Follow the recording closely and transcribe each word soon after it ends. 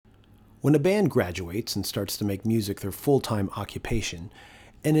When a band graduates and starts to make music their full-time occupation,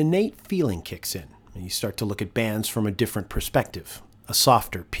 an innate feeling kicks in, and you start to look at bands from a different perspective, a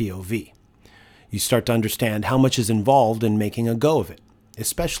softer POV. You start to understand how much is involved in making a go of it,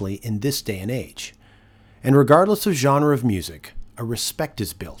 especially in this day and age. And regardless of genre of music, a respect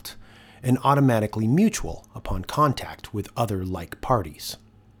is built, and automatically mutual upon contact with other like parties.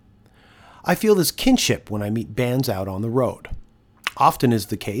 I feel this kinship when I meet bands out on the road. Often is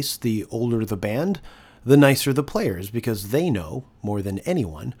the case, the older the band, the nicer the players, because they know, more than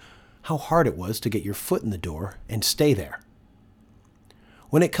anyone, how hard it was to get your foot in the door and stay there.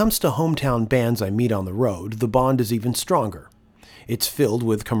 When it comes to hometown bands I meet on the road, the bond is even stronger. It's filled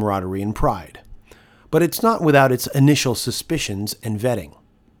with camaraderie and pride. But it's not without its initial suspicions and vetting.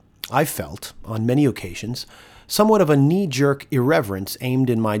 I felt, on many occasions, somewhat of a knee-jerk irreverence aimed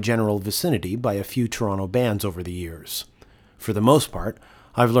in my general vicinity by a few Toronto bands over the years. For the most part,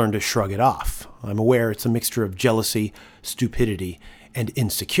 I've learned to shrug it off. I'm aware it's a mixture of jealousy, stupidity, and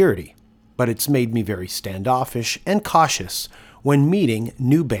insecurity, but it's made me very standoffish and cautious when meeting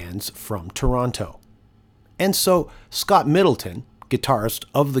new bands from Toronto. And so, Scott Middleton, guitarist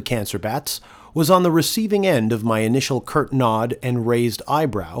of the Cancer Bats, was on the receiving end of my initial curt nod and raised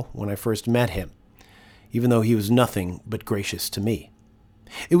eyebrow when I first met him, even though he was nothing but gracious to me.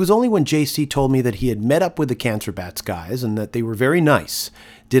 It was only when JC told me that he had met up with the Cancer Bats guys and that they were very nice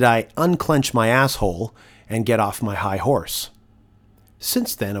did I unclench my asshole and get off my high horse.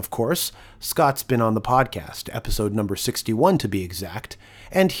 Since then, of course, Scott's been on the podcast, episode number 61 to be exact,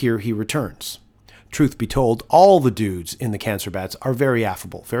 and here he returns. Truth be told, all the dudes in the Cancer Bats are very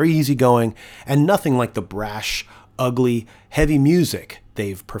affable, very easygoing, and nothing like the brash, ugly, heavy music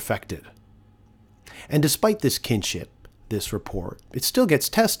they've perfected. And despite this kinship, this rapport, it still gets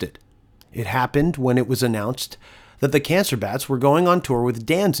tested. It happened when it was announced that the Cancer Bats were going on tour with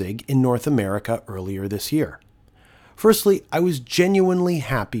Danzig in North America earlier this year. Firstly, I was genuinely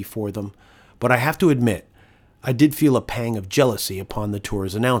happy for them, but I have to admit, I did feel a pang of jealousy upon the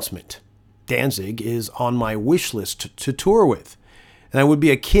tour's announcement. Danzig is on my wish list to tour with, and I would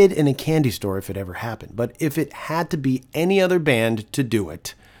be a kid in a candy store if it ever happened. But if it had to be any other band to do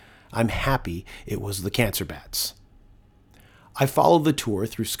it, I'm happy it was the Cancer Bats. I followed the tour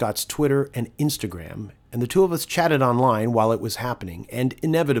through Scott's Twitter and Instagram, and the two of us chatted online while it was happening, and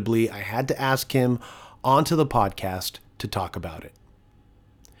inevitably I had to ask him onto the podcast to talk about it.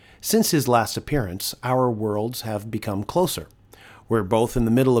 Since his last appearance, our worlds have become closer. We're both in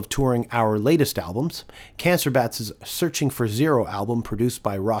the middle of touring our latest albums, Cancer Bats' Searching for Zero album produced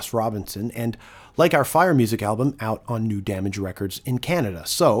by Ross Robinson, and Like Our Fire music album out on New Damage Records in Canada.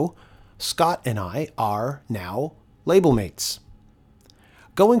 So, Scott and I are now label mates.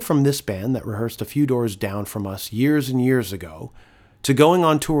 Going from this band that rehearsed a few doors down from us years and years ago to going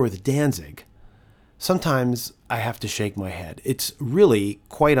on tour with Danzig, sometimes I have to shake my head. It's really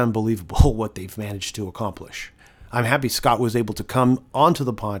quite unbelievable what they've managed to accomplish. I'm happy Scott was able to come onto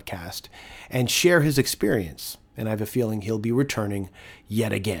the podcast and share his experience, and I have a feeling he'll be returning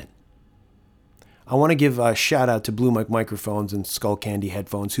yet again. I want to give a shout out to Blue Mic Microphones and Skull Candy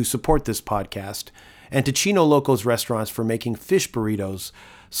Headphones who support this podcast, and to Chino Loco's restaurants for making fish burritos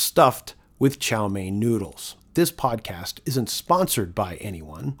stuffed with chow mein noodles. This podcast isn't sponsored by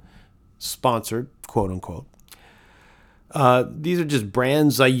anyone. Sponsored, quote unquote. These are just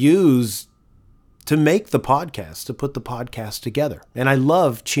brands I use to make the podcast, to put the podcast together. And I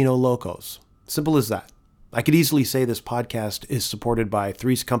love Chino Locos. Simple as that. I could easily say this podcast is supported by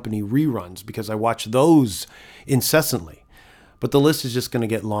Three's Company reruns because I watch those incessantly. But the list is just going to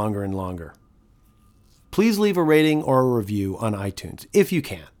get longer and longer. Please leave a rating or a review on iTunes if you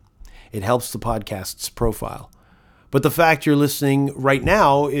can. It helps the podcast's profile. But the fact you're listening right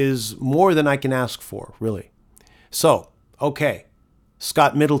now is more than I can ask for, really. So, okay.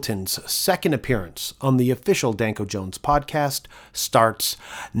 Scott Middleton's second appearance on the official Danko Jones podcast starts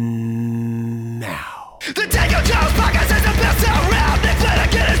now. The Danko Jones podcast is the best around. Nick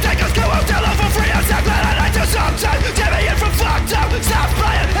Flanagan is Danko's co-host. Hello for free on SoundCloud and iTunes sometimes. Jamie in from fucked up. Stop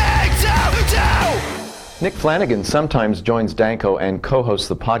playing Hang Down. Nick Flanagan sometimes joins Danko and co-hosts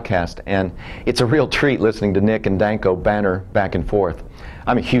the podcast, and it's a real treat listening to Nick and Danko banter back and forth.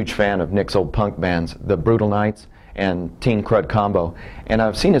 I'm a huge fan of Nick's old punk bands, the Brutal Knights and Teen Crud Combo, and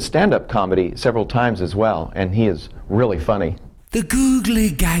I've seen his stand-up comedy several times as well, and he is really funny. The googly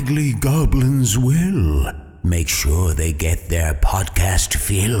gaggly goblins will make sure they get their podcast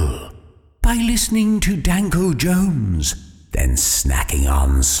fill by listening to Danko Jones, then snacking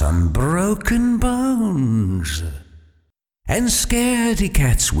on some broken bones. And scaredy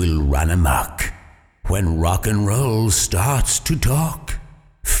cats will run amok when rock and roll starts to talk.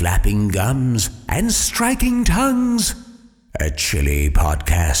 flapping gums, and striking tongues. A chilly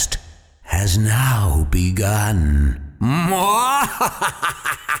podcast has now begun.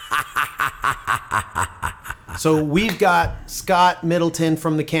 So we've got Scott Middleton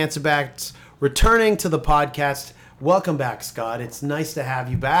from the Cancer Bats returning to the podcast. Welcome back, Scott. It's nice to have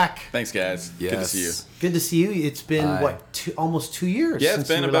you back. Thanks, guys. Yes. Good to see you. Good to see you. It's been, almost 2 years? Yeah, since it's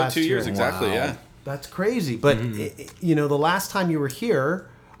been you were about last 2 years, here. exactly, Wow. yeah. That's crazy. But, the last time you were here,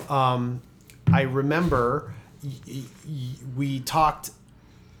 I remember we talked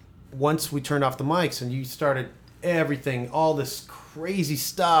once we turned off the mics and you started everything, all this crazy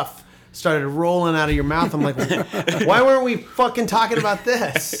stuff started rolling out of your mouth. I'm like, why weren't we fucking talking about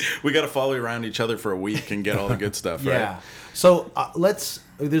this? We got to follow around each other for a week and get all the good stuff, right? Yeah. So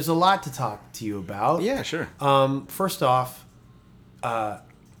there's a lot to talk to you about. Yeah, sure. First off,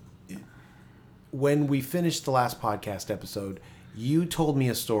 when we finished the last podcast episode, you told me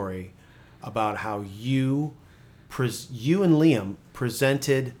a story about how you and Liam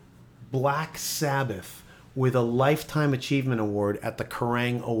presented Black Sabbath with a Lifetime Achievement Award at the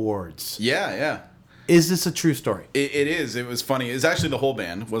Kerrang Awards. Yeah. Is this a true story? It is. It was funny. It was actually the whole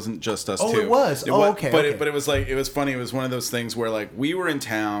band. It wasn't just us Oh, two. it was? Okay. But it was like, it was funny. It was one of those things where like we were in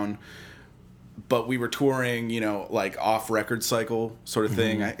town, but we were touring, like off record cycle sort of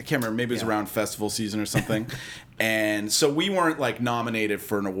thing. I can't remember. Maybe it was around festival season or something. And so we weren't like nominated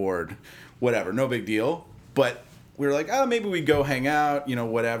for an award. Whatever. No big deal. But we were like, maybe we go hang out,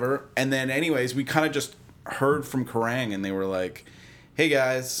 whatever. And then anyways, we kind of just heard from Kerrang and they were like, hey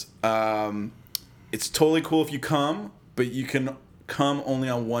guys, it's totally cool if you come, but you can come only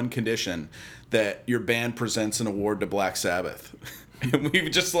on one condition, that your band presents an award to Black Sabbath. And we were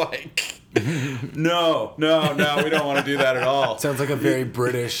just like, no, we don't want to do that at all. Sounds like a very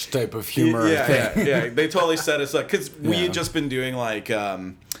British type of humor thing. Yeah. They totally set us up because we had just been doing like,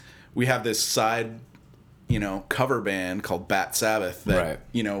 we have this side, cover band called Black Sabbath that,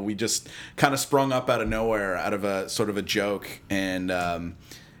 we just kind of sprung up out of nowhere, out of a sort of a joke. And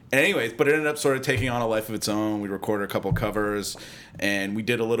anyways, but it ended up sort of taking on a life of its own. We recorded a couple covers and we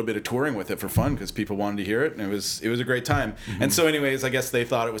did a little bit of touring with it for fun because people wanted to hear it. And it was a great time. Mm-hmm. And so anyways, I guess they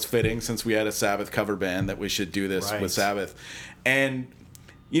thought it was fitting, since we had a Sabbath cover band, that we should do this with Sabbath. And,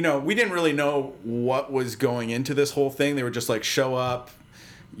 we didn't really know what was going into this whole thing. They were just like, show up.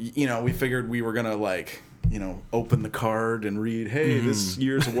 We figured we were going to like, open the card and read, hey, this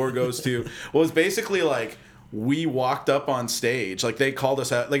year's award goes to... Well, it's basically like we walked up on stage. Like they called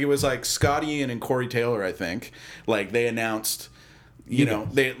us out. Like it was like Scott Ian and Corey Taylor, I think. Like they announced,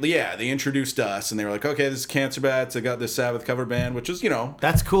 they introduced us and they were like, okay, this is Cancer Bats. I got this Sabbath cover band, which is,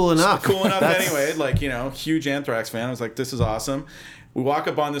 that's cool enough. Cool enough anyway. Like, huge Anthrax fan. I was like, this is awesome. We walk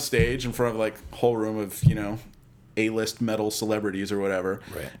up on the stage in front of like a whole room of, A-list metal celebrities or whatever.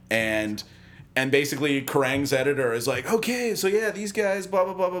 Right. And basically Kerrang's editor is like, okay, so yeah, these guys, blah,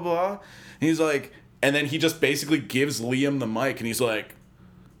 blah, blah, blah, blah. And he's like, and then he just basically gives Liam the mic and he's like,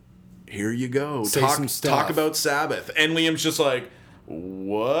 here you go. Say some stuff. Talk about Sabbath. And Liam's just like,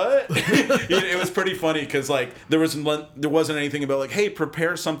 what? It was pretty funny because like there wasn't anything about like, hey,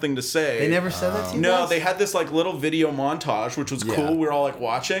 prepare something to say. They never said that to you No, guys? they had this like little video montage, which was cool. We were all like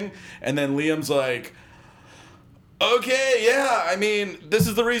watching. And then Liam's like, okay, yeah, I mean, this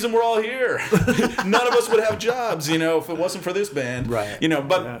is the reason we're all here. None of us would have jobs, if it wasn't for this band. Right.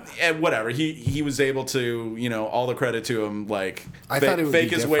 But whatever. He was able to, all the credit to him, like, I thought it would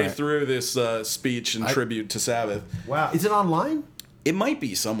fake be his way different. through this speech and tribute to Sabbath. Wow. Is it online? It might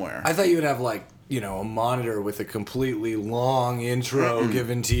be somewhere. I thought you would have like, a monitor with a completely long intro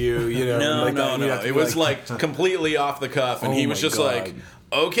given to you, No. It was like completely off the cuff, and he was just like,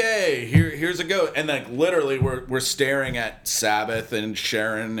 okay, here's a go. And like literally we're staring at Sabbath and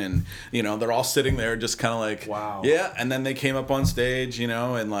Sharon, and they're all sitting there just kind of like, wow. Yeah. And then they came up on stage,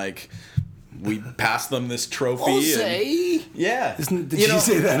 and like we passed them this trophy. Yeah. Did you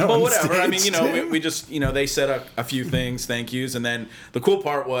say that on But whatever. I mean, stage, we just, they said a few things, thank yous. And then the cool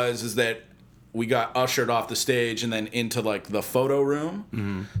part is that we got ushered off the stage and then into like the photo room.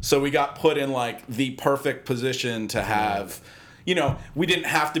 Mm-hmm. So we got put in like the perfect position to have, we didn't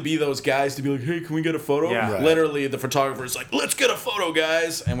have to be those guys to be like, hey, can we get a photo? Yeah. Right. Literally the photographer's like, let's get a photo,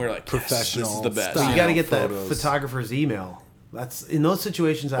 guys. And we're like, professional. Yes, this is the best. Style. You got to get the photos. photographer's email. That's in those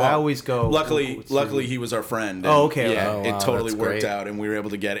situations. I always go. Luckily, he was our friend. Oh, okay. Yeah, Oh, wow, it totally that's worked great. out, and we were able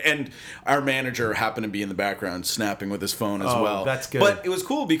to get it. And our manager happened to be in the background, snapping with his phone as well. That's good. But it was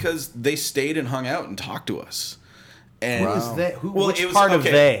cool because they stayed and hung out and talked to us. And Who was they? Which it was, part of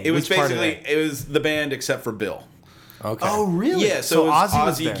they? It was Which part of basically they? it was the band except for Bill. Okay. Oh, really? Yeah, so it was Ozzy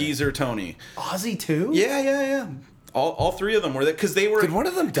was Ozzy, there. Geezer, Tony. Ozzy too? Yeah. All three of them were there because they were. Did one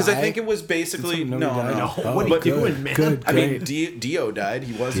of them die? Because I think it was basically no. What are you doing, man? I mean, Dio died.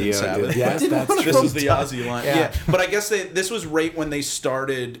 He was in Sabbath. Yes, This is the Ozzy line. Yeah. But I guess this was right when they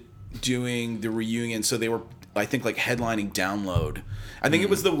started doing the reunion. So they were, I think, like headlining Download. I think it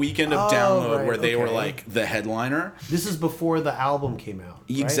was the weekend of Download where they were like the headliner. This is before the album came out.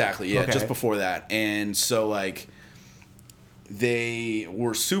 Right? Exactly. Yeah, just before that. And so like they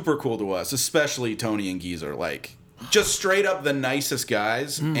were super cool to us, especially Tony and Geezer. Like just straight up the nicest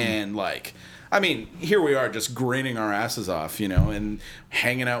guys. And like, I mean, here we are just grinning our asses off, and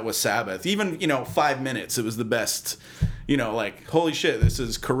hanging out with Sabbath. Even, 5 minutes, it was the best, like, holy shit, this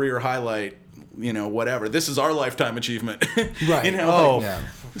is career highlight, whatever. This is our lifetime achievement. Right. But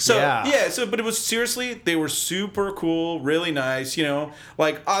it was seriously, they were super cool, really nice,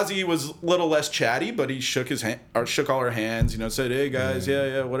 like Ozzy was a little less chatty, but he shook all our hands, said, hey guys,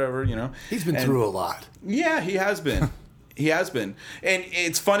 yeah, whatever, He's been through a lot. Yeah, he has been. He has been. And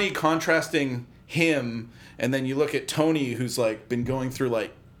it's funny contrasting him and then you look at Tony who's like been going through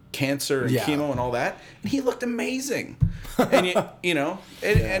like cancer and chemo and all that, and he looked amazing. And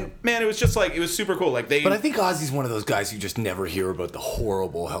and man, it was just like, it was super cool. Like But I think Ozzy's one of those guys you just never hear about the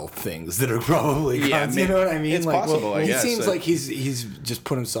horrible health things that are probably you know what I mean? It's possible, I guess. He seems like he's just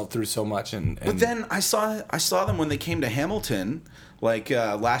put himself through so much and But then I saw them when they came to Hamilton like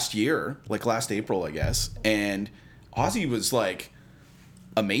last year, like last April, I guess, and Ozzy was like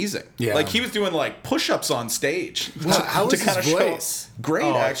amazing. Yeah. Like he was doing like push-ups on stage. How was his voice? Great,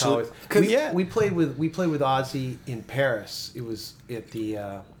 actually. We played with Ozzy in Paris. It was at the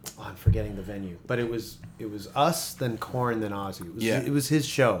I'm forgetting the venue, but it was us, then Korn, then Ozzy. It was his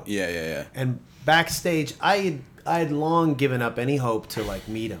show. Yeah. And backstage, I had long given up any hope to like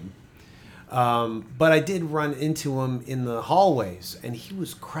meet him. But I did run into him in the hallways, and he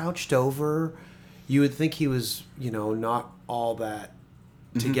was crouched over. You would think he was, not all that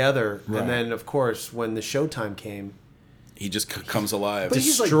together. Right. And then, of course, when the showtime came, he just comes alive. But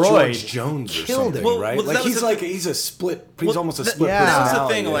he's like George Jones or something, right? Well, he's a split. He's almost a split. That was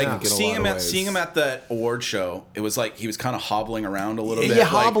the thing. Like seeing him at that award show, it was like he was kind of hobbling around a little bit. Yeah,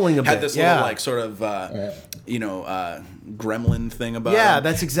 hobbling a bit. Had this little like sort of gremlin thing about him. Yeah,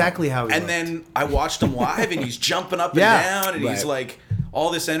 that's exactly how he looked. Then I watched him live, and he's jumping up and down, and he's like all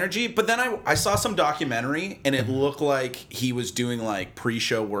this energy. But then I saw some documentary, and it looked like he was doing like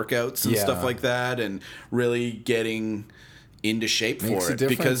pre-show workouts and stuff like that, and really getting into shape for it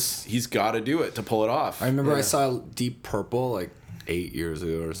because he's got to do it to pull it off. I remember I saw Deep Purple like 8 years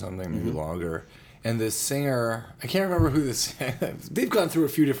ago or something, maybe longer. And this singer, I can't remember who this. They've gone through a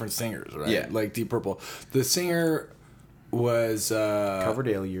few different singers, right? Yeah. Like Deep Purple. The singer was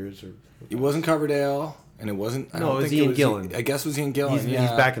Coverdale years, or it wasn't Coverdale. And it wasn't. No, it was Ian Gillan. I guess it was Ian Gillan.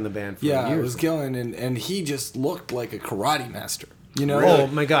 He's back in the band for years. Yeah, it was Gillan, and he just looked like a karate master. Really? Oh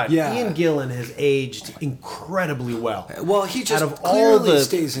my God! Yeah. Ian Gillan has aged incredibly well. Well, he just clearly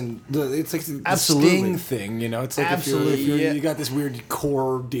stays in. It's like the Sting thing, It's like if you got this weird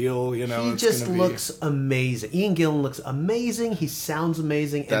core deal, He just looks amazing. Ian Gillan looks amazing. He sounds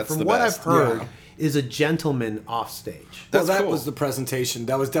amazing, and from what I've heard, is a gentleman off stage. That was the presentation.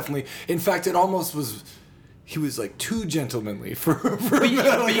 That was definitely. In fact, it almost was. He was like too gentlemanly for you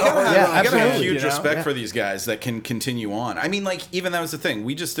gotta have huge respect for these guys that can continue on. I mean, like, even that was the thing.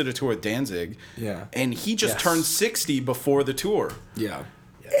 We just did a tour with Danzig, and he just turned 60 before the tour. Yeah.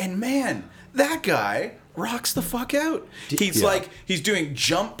 And man, that guy rocks the fuck out. He's like, he's doing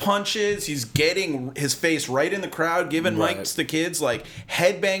jump punches, he's getting his face right in the crowd, giving mics to kids, like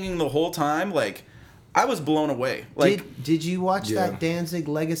headbanging the whole time, like. I was blown away. Like, did you watch that Danzig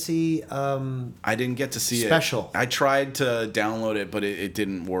Legacy? I didn't get to see special. I tried to download it, but it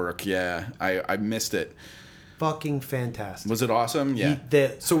didn't work. Yeah, I missed it. Fucking fantastic. Was it awesome? Yeah.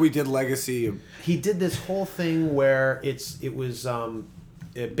 So we did Legacy. He did this whole thing where it was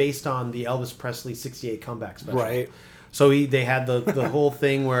based on the Elvis Presley '68 comeback special. Right. So they had the whole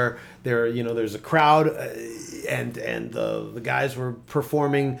thing where there's a crowd and the guys were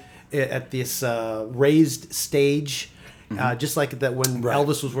performing at this raised stage, just like that when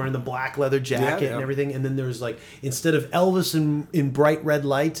Elvis was wearing the black leather jacket and everything. And then there was like, instead of Elvis in bright red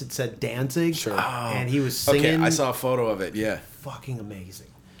lights, it said Danzig. Sure. And he was singing. Okay, I saw a photo of it, yeah. Fucking amazing.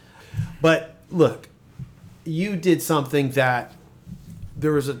 But look, you did something that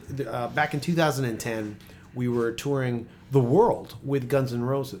there was back in 2010, we were touring the world with Guns N'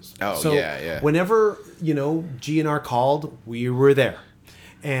 Roses. Oh, so yeah. Whenever, GNR called, we were there.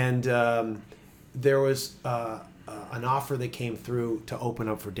 And there was an offer that came through to open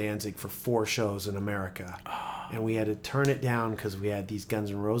up for Danzig for 4 shows in America. And we had to turn it down because we had these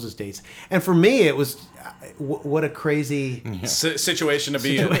Guns N' Roses dates. And for me, it was what a crazy situation to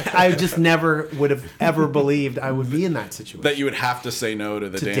be in. I just never would have ever believed I would be in that situation. That you would have to say no to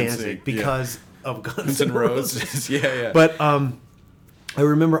the Danzig because of Guns N' Roses. Yeah. But I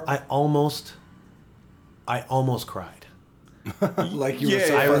remember I almost cried. Like you were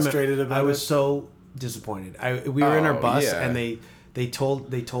so frustrated about it? I was so disappointed. We were in our bus and they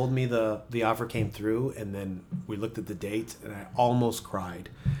told me the offer came through, and then we looked at the date and I almost cried.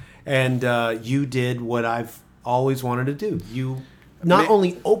 And you did what I've always wanted to do. You not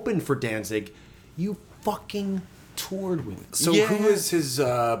only opened for Danzig, you fucking toured with it. So who is his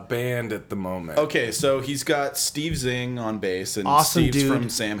band at the moment? Okay, so he's got Steve Zing on bass, and Awesome Steve's dude. from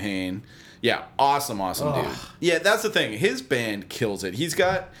Sam Hain. Yeah, awesome dude. Yeah, that's the thing. His band kills it. He's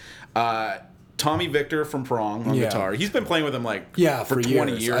got Tommy Victor from Prong on guitar. He's been playing with him for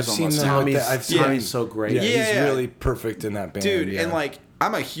 20 years I've almost. Seen Tommy's so great. Yeah, he's really perfect in that band. Dude, and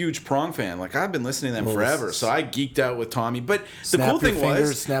I'm a huge Prong fan. I've been listening to them forever, so I geeked out with Tommy. But the cool thing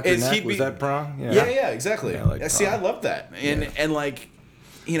was was that Prong? Yeah, exactly. See, I love that. And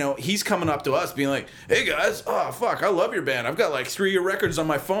he's coming up to us being like, "Hey guys, oh fuck, I love your band. I've got 3 of your records on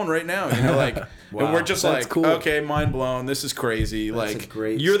my phone right now." Wow, and we're just cool. Okay, mind blown. This is crazy. That's a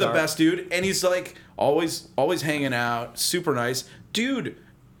great you're start. the best dude. And he's always hanging out, super nice. Dude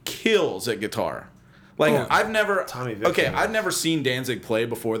kills at guitar. I've never seen Danzig play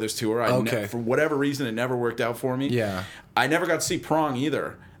before this tour. For wwhatever reason, it never worked out for me. Yeah. I never got to see Prong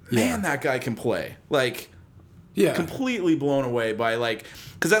either. Man, that guy can play. Completely blown away by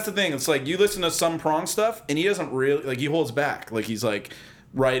because that's the thing. It's you listen to some Prong stuff and he doesn't really he holds back. He's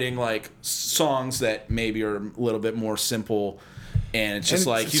writing songs that maybe are a little bit more simple. And it's just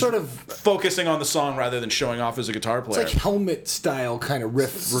he's sort of focusing on the song rather than showing off as a guitar player. It's Helmet style kind of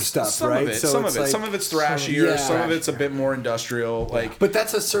riff stuff, some right? Some of it's thrashier, some of it's a bit more industrial. But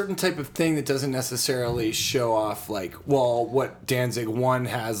that's a certain type of thing that doesn't necessarily show off what Danzig 1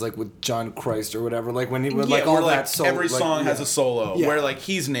 has with John Christ or whatever. When he all that solo, every song has a solo where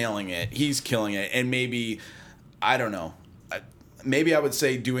he's nailing it, he's killing it, and maybe I don't know. Maybe I would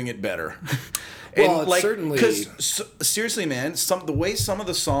say doing it better. Well, and certainly, because seriously, man, the way some of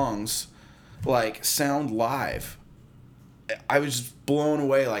the songs sound live, I was just blown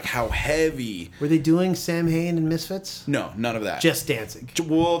away. How heavy. Were they doing Sam Hain and Misfits? No, none of that. Just Danzig.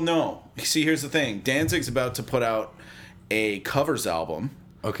 Well, no. See, here's the thing. Danzig's about to put out a covers album.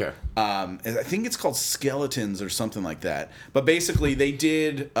 Okay. I think it's called Skeletons or something like that. But basically, they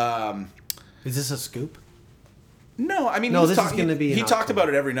did. Is this a scoop? No, I mean, this is going to be. He talked about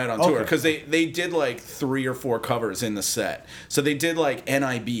it every night on tour because they did 3 or 4 covers in the set. So they did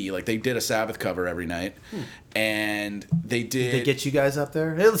NIB, they did a Sabbath cover every night, and they did. Did they get you guys up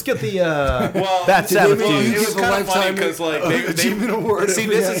there? Hey, let's get the Bat Sabbath dudes. It was kind of funny because achievement award. See,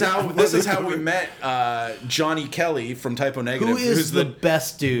 this is how we met Johnny Kelly from Typo Negative, who's the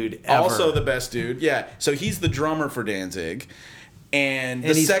best dude ever. Also the best dude. Yeah, so he's the drummer for Danzig. And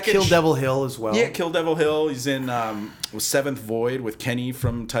he's Kill Devil Hill as well. Yeah, Kill Devil Hill. He's in Seventh Void with Kenny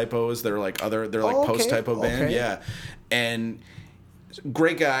from Typos. They're post-typo band. Yeah. And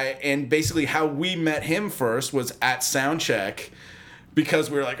great guy. And basically how we met him first was at Soundcheck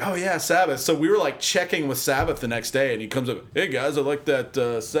because we were oh yeah, Sabbath. So we were checking with Sabbath the next day, and he comes up, "Hey guys, I like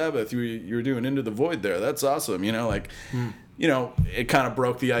that Sabbath you were doing Into the Void there. That's awesome." It kind of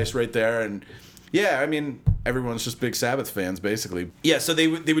broke the ice right there. And yeah, I mean, everyone's just big Sabbath fans, basically. Yeah, so they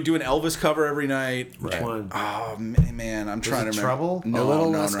would do an Elvis cover every night. Which one? Oh man, I'm trying to remember. Trouble? No, a little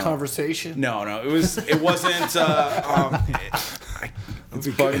less conversation. No, it wasn't. It's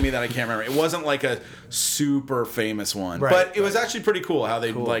bugging me that I can't remember. It wasn't a super famous one, but it was actually pretty cool how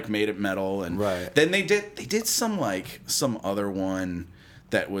they made it metal, and then they did some other one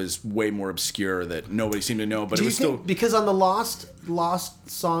that was way more obscure that nobody seemed to know, but it was still because on the Lost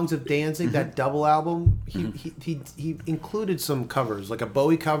Songs of Danzig, that double album, he included some covers, a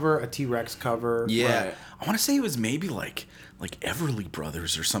Bowie cover, a T-Rex cover. Yeah, I want to say it was maybe like Everly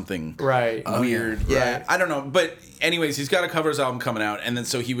Brothers or something. Right. Weird. Yeah, I don't know, but anyways, he's got a covers album coming out, and then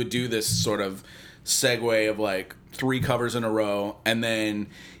so he would do this sort of segue of 3 covers in a row, and then.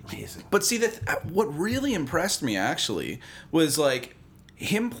 Amazing. But see what really impressed me actually was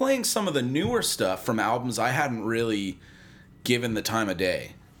him playing some of the newer stuff from albums I hadn't really given the time of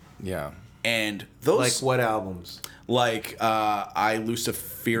day. Yeah. And those... what albums? I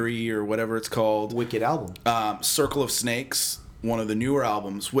Luciferi or whatever it's called. Wicked album. Circle of Snakes, one of the newer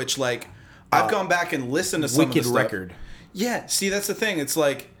albums, which I've gone back and listened to some Wicked of the stuff. record. Yeah, see, that's the thing. It's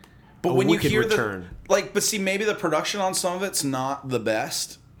But when you hear but see, maybe the production on some of it's not the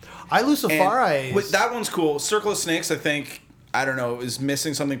best. I Lucifari. That one's cool. Circle of Snakes, I think, I don't know, is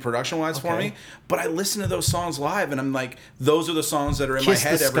missing something production-wise for me. But I listen to those songs live, and I'm like, those are the songs that are in my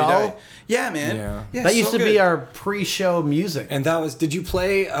head every day. Yeah, man. Yeah, that used to be our pre-show music. And that was, did you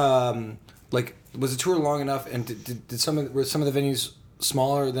play, was the tour long enough, and were some of the venues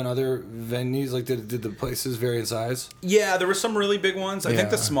smaller than other venues? Like, did the places vary in size? Yeah, there were some really big ones. I think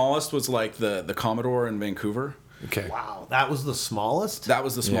the smallest was like the Commodore in Vancouver. Okay. Wow, that was the smallest? That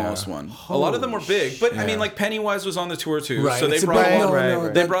was the smallest one. Holy a lot of them were big, but I mean, like Pennywise was on the tour too, right. So they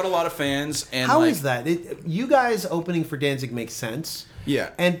brought a lot of fans. And how is that? You guys opening for Danzig makes sense. Yeah.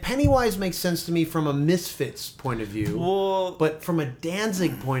 And Pennywise makes sense to me from a Misfits point of view. Well, but from a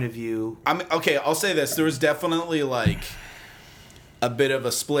Danzig point of view, I'll say this: there was definitely like a bit of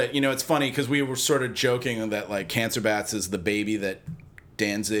a split. You know, it's funny because we were sort of joking that like Cancer Bats is the baby that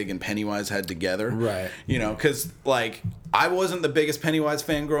Danzig and Pennywise had together. Right. You know, because like I wasn't the biggest Pennywise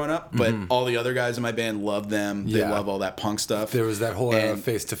fan growing up, but all the other guys in my band loved them. They love all that punk stuff. There was that whole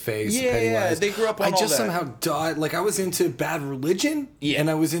Face to Face. Yeah, Pennywise. they grew up on all that. I just somehow died. Like, I was into Bad Religion, and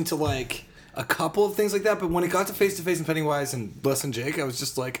I was into like a couple of things like that, but when it got to Face and Pennywise and Bless and Jake, I was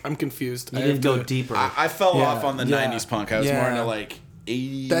just like, I'm confused. You didn't go deeper. I fell off on the 90s punk. I was more into like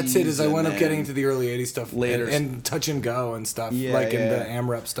 80s. That's it, is I went up getting into the early 80s stuff later. And Touch and Go and stuff, in the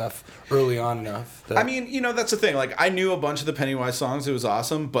AMREP stuff early on enough. I mean, you know, that's the thing. Like, I knew a bunch of the Pennywise songs. It was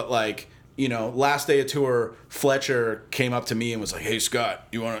awesome, but like, you know, last day of tour, Fletcher came up to me and was like, "Hey, Scott,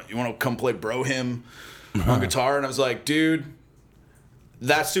 you want to come play Bro Hymn on guitar?" And I was like, "Dude,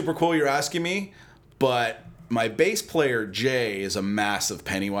 that's super cool you're asking me, but my bass player Jay is a massive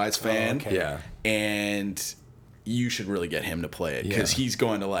Pennywise fan." Oh, okay. Yeah. And you should really get him to play it because he's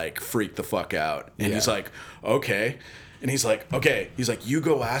going to like freak the fuck out. And he's like, "Okay." And he's like, "Okay." He's like, "You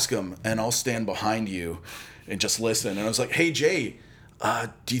go ask him and I'll stand behind you and just listen." And I was like, "Hey, Jay,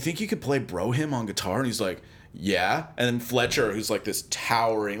 do you think you could play Bro Hymn on guitar?" And he's like, "Yeah." And then Fletcher, who's like this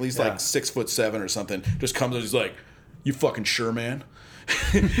towering, he's like 6'7" or something, just comes and he's like, "You fucking sure, man?"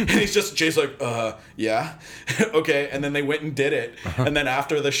 And Jay's like, "Yeah." Okay. And then they went and did it. And then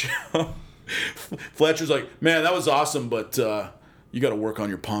after the show, Fletcher's like, "Man, that was awesome, but you got to work on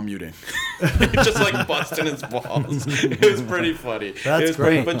your palm muting." Just like busting his balls. It was pretty funny. That's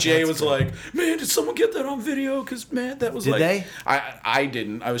great. But Jay was like, "Man, did someone get that on video? Because man, that was did they? I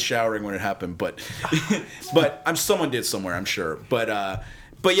didn't. I was showering when it happened, but someone did somewhere, I'm sure. But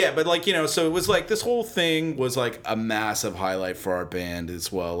like, you know, so it was like this whole thing was like a massive highlight for our band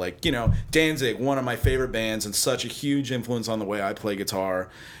as well. Like, you know, Danzig, one of my favorite bands and such a huge influence on the way I play guitar.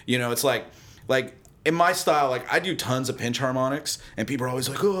 You know, it's like in my style, like I do tons of pinch harmonics and people are always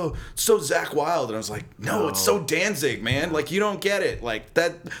like, "Oh, it's so Zakk Wylde." And I was like, "No, it's so Danzig, man. Like, you don't get it. Like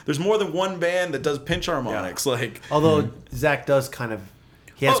that there's more than one band that does pinch harmonics." Like, although Zakk does kind of,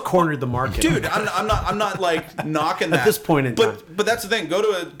 he has cornered the market. Dude, I'm not like knocking that at this point in time. But that's the thing. Go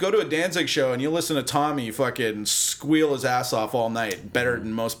to a Danzig show and you listen to Tommy fucking squeal his ass off all night, better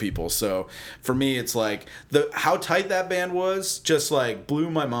than most people. So for me, it's like how tight that band was just like blew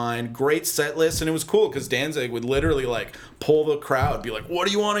my mind. Great set list, and it was cool because Danzig would literally like pull the crowd, be like, "What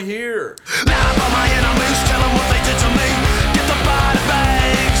do you want to hear?" Now I put my enemies, tell them what they did to me. Get the body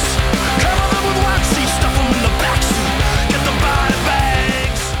bags, cover them with waxy, stuff them in the backseat. Get the body bags.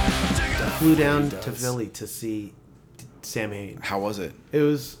 Flew down to Philly to see Sam Hain. How was it? It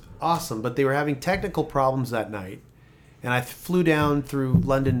was awesome, but they were having technical problems that night, and I flew down through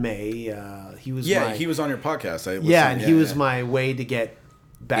London May. He was on your podcast. He was my way to get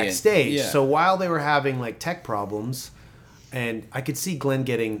backstage. Yeah. So while they were having like tech problems, and I could see Glenn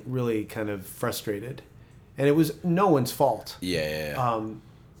getting really kind of frustrated, and it was no one's fault. I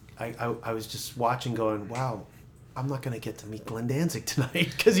was just watching, going, "Wow, I'm not going to get to meet Glenn Danzig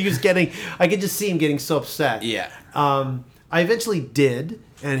tonight," because he was getting. I could just see him getting so upset. Yeah. I eventually did,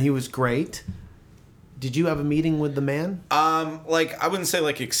 and he was great. Did you have a meeting with the man? Like I wouldn't say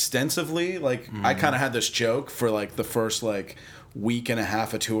like extensively. Like I kind of had this joke for like the first like week and a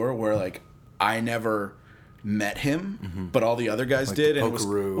half of tour where like I never met him, but all the other guys like did. And it was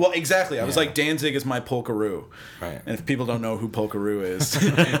well, exactly. I was like, Danzig is my polkaroo. Right. And if people don't know who polkaroo is,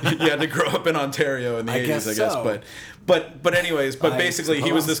 you had to grow up in Ontario in the 80s, I guess. But anyways, basically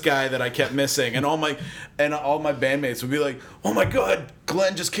he was this guy that I kept missing, and all my bandmates would be like, "Oh my God,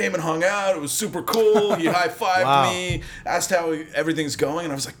 Glenn just came and hung out. It was super cool. He high-fived me, asked how everything's going,"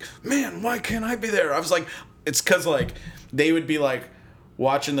 and I was like, "Man, why can't I be there?" I was like, it's because like they would be like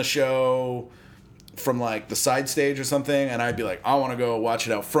watching the show, from like the side stage or something, and I'd be like, I want to go watch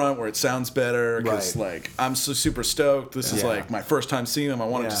it out front where it sounds better because like I'm so super stoked. This is like my first time seeing them. I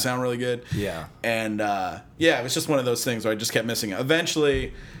want it to sound really good. Yeah. And it was just one of those things where I just kept missing it.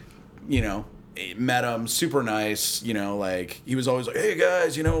 Eventually, met him, super nice, like he was always like, hey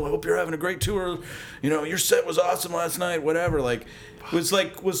guys, I hope you're having a great tour. Your set was awesome last night, whatever. Like was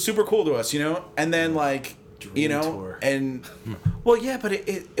super cool to us, And then like tour. And well, yeah, but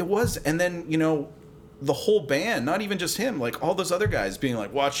it was, and then the whole band, not even just him, like all those other guys being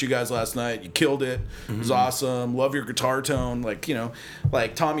like, watched you guys last night, you killed it, it was awesome, love your guitar tone, like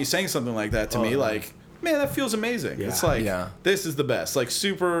like Tommy saying something like that to me, like, man, that feels amazing. It's like this is the best, like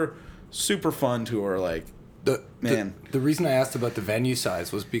super fun tour, like the reason I asked about the venue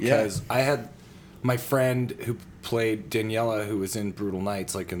size was because I had my friend who played Daniela, who was in Brutal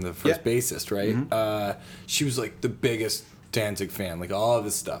Nights, like in the first bassist, right? She was like the biggest Danzig fan, like all of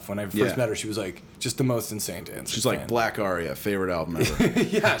his stuff. When I first met her, she was like just the most insane Danzig She's fan. Like Black Aria, favorite album ever.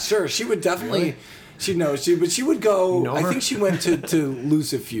 Yeah, sure. She would definitely. Really? She would go. I think she went to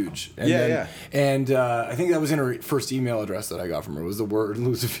Lucifuge. And I think that was in her first email address that I got from her. Was the word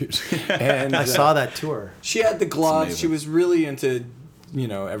Lucifuge. And I saw that tour. She had the gloves. She was really into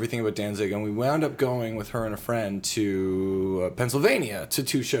everything about Danzig, and we wound up going with her and a friend to Pennsylvania to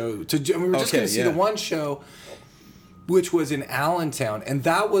two shows. And we were just going to see the one show, which was in Allentown, and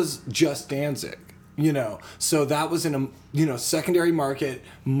that was just Danzig. So that was in a secondary market,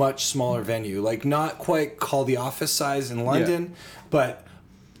 much smaller venue, like not quite call the Office size in London, but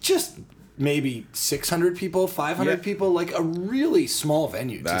just maybe 600 people, 500 people, like a really small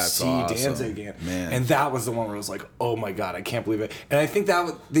venue to see awesome. Danzig in. Man. And that was the one where I was like, oh my God, I can't believe it. And I think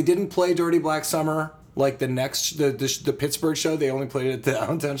that they didn't play Dirty Black Summer like the Pittsburgh show. They only played it at the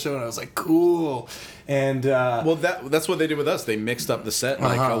Allentown show, and I was like, cool. And well, that's what they did with us. They mixed up the set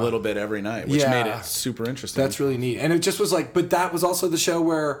like a little bit every night, which made it super interesting. That's really neat. And it just was like, but that was also the show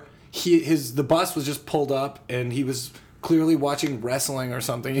where the bus was just pulled up, and he was clearly watching wrestling or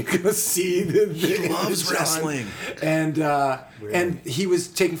something. You could see he loves wrestling, and and he was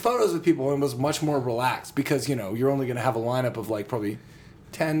taking photos with people and was much more relaxed because you're only going to have a lineup of like probably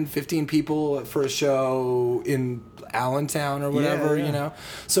 10, 15 people for a show in Allentown or whatever,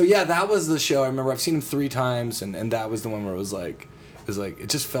 So that was the show. I remember I've seen him 3 times, and that was the one where it was like it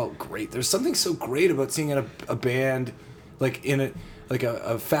just felt great. There's something so great about seeing a band like in a like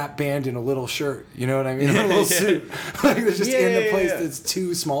a fat band in a little shirt, you know what I mean? A little suit. Like they're just in a place that's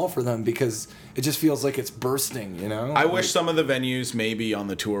too small for them because it just feels like it's bursting, I wish some of the venues maybe on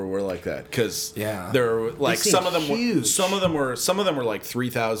the tour were like that because they're like some of them were like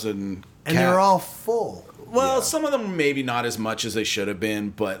 3,000 and they're all full. Well, some of them maybe not as much as they should have been,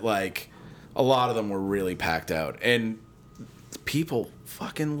 but like a lot of them were really packed out and people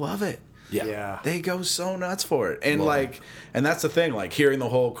fucking love it. Yeah. They go so nuts for it. And and that's the thing, like hearing the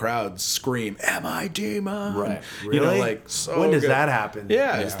whole crowd scream, "Am I Demon?" Right. Really? So when does good. that happen?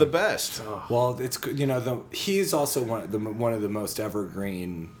 Yeah, it's the best. Oh. Well, it's he's also one of the most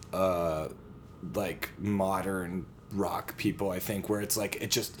evergreen like modern rock people, I think, where it's like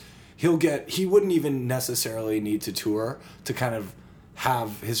he wouldn't even necessarily need to tour to kind of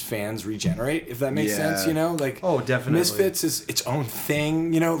have his fans regenerate, if that makes sense, like definitely. Misfits is its own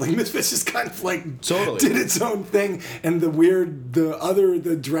thing, like Misfits just kind of like totally did its own thing, and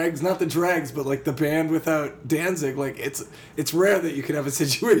the dregs, not the dregs, but like the band without Danzig, like it's rare that you could have a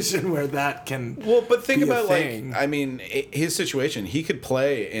situation where that can but think about thing. Like I mean his situation, he could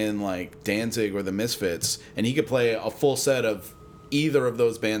play in like Danzig or the Misfits and he could play a full set of either of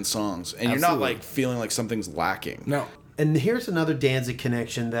those band songs and Absolutely. You're not like feeling like something's lacking. No. And here's another Danzig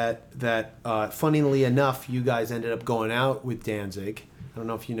connection that funnily enough, you guys ended up going out with Danzig. I don't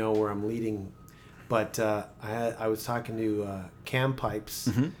know if you know where I'm leading, but I was talking to Cam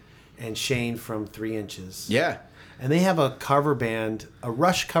Pipes and Shane from 3 Inches. Yeah. And they have a cover band, a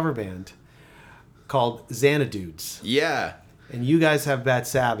Rush cover band called Xanadudes. Yeah. And you guys have Black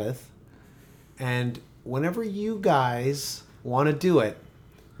Sabbath. And whenever you guys want to do it,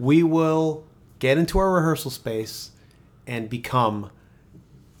 we will get into our rehearsal space and become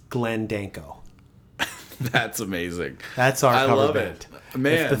Glenn Danko. That's amazing. That's our cover love band. It.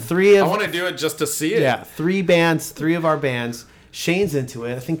 Man, I want to do it just to see it. Yeah, 3 of our bands. Shane's into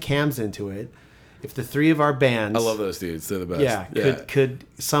it. I think Cam's into it. If the 3 of our bands... I love those dudes. They're the best. Yeah, could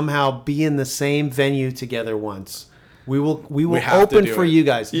somehow be in the same venue together once. We will open for you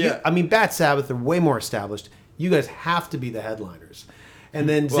guys. Yeah. I mean, Black Sabbath are way more established. You guys have to be the headliners. And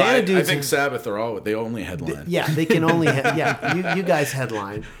then Xanadudes... I think Sabbath they only headline. Yeah, they can only... you guys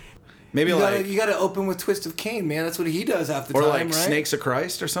headline. Maybe you gotta open with Twist of Cain, man. That's what he does half the or time, like right? Snakes of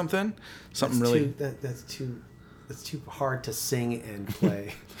Christ or something. Something really. That's too hard to sing and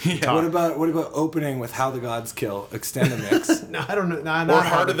play. Yeah. What about opening with How the Gods Kill? Extend the mix. No, I don't know. Or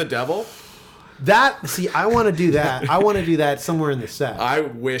Heart of the Devil. I want to do that. I want to do that somewhere in the set. I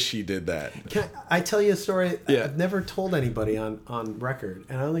wish he did that. Can I tell you a story Yeah. I've never told anybody on record,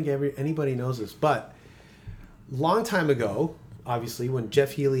 and I don't think anybody knows this, but long time ago, obviously, when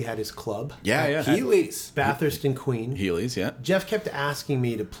Jeff Healey had his club, Healey's, Bathurst and Queen, Healey's, yeah. Jeff kept asking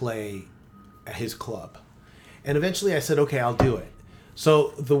me to play at his club, and eventually I said, okay, I'll do it. So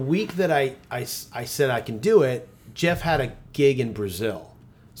the week that I said I can do it, Jeff had a gig in Brazil.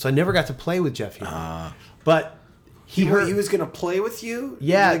 So I never got to play with Jeff Healey. But he was going to play with you?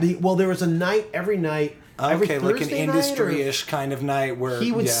 Yeah. There was a night, every night. Every Okay, like an Thursday industry-ish kind of night where...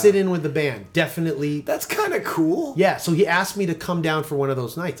 He would sit in with the band, definitely. That's kind of cool. Yeah, so he asked me to come down for one of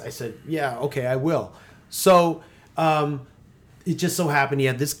those nights. I said, yeah, okay, I will. So it just so happened he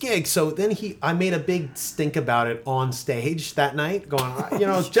had this gig. So then I made a big stink about it on stage that night, going,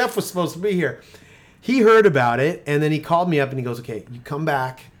 Jeff was supposed to be here. He heard about it, and then he called me up and he goes, okay, you come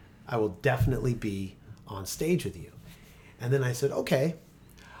back. I will definitely be on stage with you. And then I said, okay,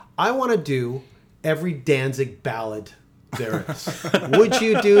 I want to do every Danzig ballad there is. Would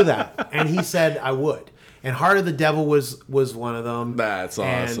you do that? And he said, I would. And Heart of the Devil was one of them. That's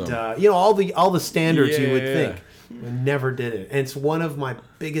awesome. And, all the standards you would think. I never did it. And it's one of my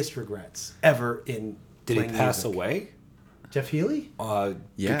biggest regrets ever in Did he pass music. away? Jeff Healey?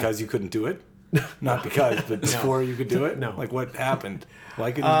 Because you couldn't do it? Not because, but before you could do it? No. Like, what happened?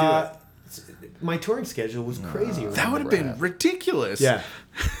 Why couldn't you do it? My touring schedule was crazy. That would have been ridiculous. Yeah.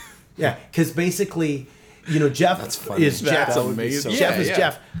 Yeah, because basically, Jeff is Jeff. That's amazing. Jeff is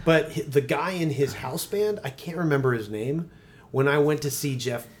Jeff. But the guy in his house band, I can't remember his name. When I went to see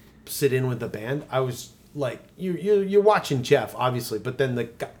Jeff sit in with the band, I was like, you're watching Jeff, obviously. But then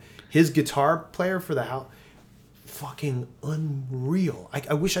his guitar player for the house, fucking unreal.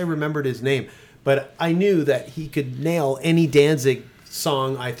 I wish I remembered his name. But I knew that he could nail any Danzig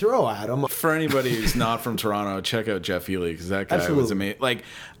song I throw at him. For anybody who's not from Toronto, check out Jeff Healey because that guy was amazing. Like,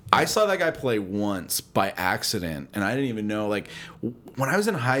 I saw that guy play once by accident, and I didn't even know. Like, when I was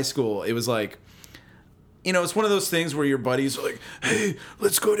in high school, it was like, it's one of those things where your buddies are like, "Hey,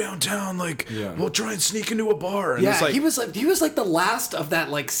 let's go downtown. Like, we'll try and sneak into a bar." And it's like, he was like the last of that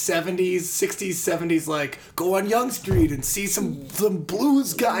like 70s, 60s, 70s. Like, go on Young Street and see some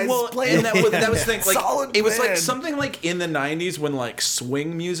blues guys playing. And that was the thing. Like, solid it was band. like something like in the '90s when like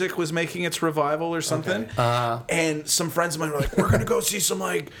swing music was making its revival or something. Okay. And some friends of mine were like, "We're gonna go see some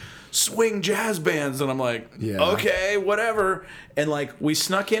like swing jazz bands," and I'm like, "Okay, whatever." And like we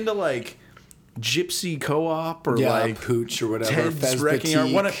snuck into like Gypsy Co-op or like Pooch or whatever, Ted's Wrecking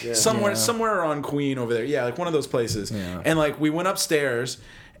Art, somewhere on Queen over there, like one of those places. And like we went upstairs,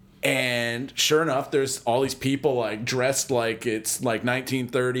 and sure enough, there's all these people like dressed like it's like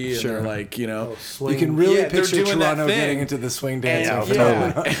 1930, and they're like, you can really picture doing Toronto that thing. getting into the swing dance.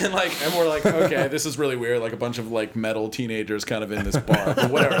 And we're like, okay, this is really weird, like a bunch of like metal teenagers kind of in this bar,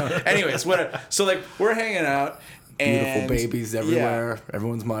 but whatever. Anyways, whatever. So like we're hanging out. Beautiful babies everywhere.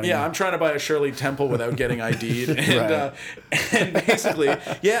 Everyone's money. Yeah, I'm trying to buy a Shirley Temple without getting ID'd. And, and basically,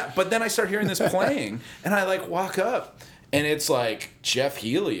 but then I start hearing this playing, and I like walk up, and it's like Jeff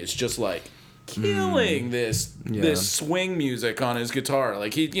Healey is just like killing this swing music on his guitar.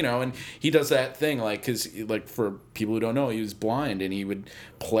 Like he, and he does that thing like, because like for people who don't know, he was blind, and he would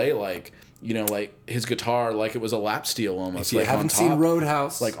play like, like his guitar like it was a lap steel almost. If you like haven't seen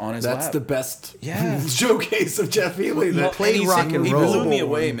Roadhouse, like on his that's lap. the best showcase of Jeff Healey. He played rock and he roll. blew me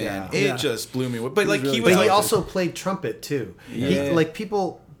away, man. It just blew me away. But like he also played trumpet too. He, like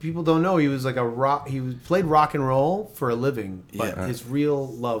people don't know, he was like played rock and roll for a living, but his real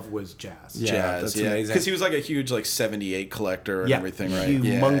love was jazz. That's amazing. Because he was like a huge like 78 collector and everything, right?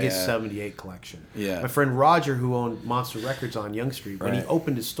 Humongous 78 collection. Yeah. My friend Roger, who owned Monster Records on Young Street, when he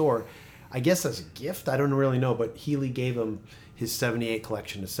opened his store, I guess as a gift, I don't really know, but Healey gave him his 78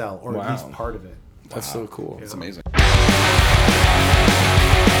 collection to sell, or at least part of it. That's so cool. It's amazing.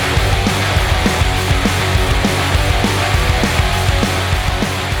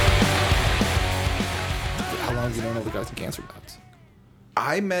 How long have you known all the guys in Xanadudes?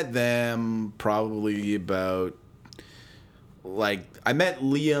 I met them probably about I met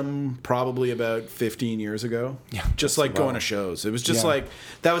Liam probably about 15 years ago. Yeah. Just like going to shows. It was just like,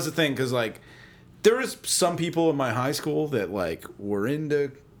 that was the thing. Cause like there was some people in my high school that like were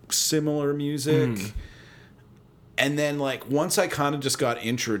into similar music. And then like, once I kind of just got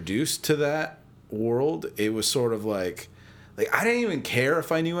introduced to that world, it was sort of like like I didn't even care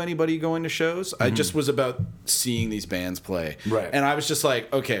if I knew anybody going to shows. I just was about seeing these bands play. Right. And I was just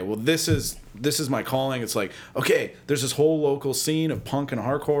like, okay, well this is my calling. It's like, okay, there's this whole local scene of punk and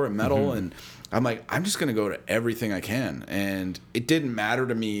hardcore and metal, and I'm like, I'm just gonna go to everything I can. And it didn't matter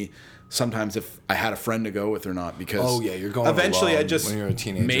to me sometimes if I had a friend to go with or not, because you're going eventually alone I just when you're a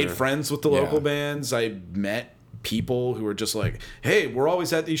teenager. made friends with the local bands. I met people who were just like, hey, we're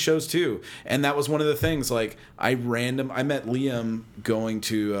always at these shows too. And that was one of the things, like I met Liam going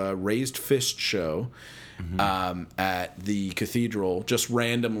to a Raised Fist show at the Cathedral, just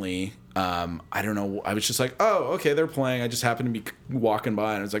randomly. I don't know, I was just like, oh, okay, they're playing. I just happened to be walking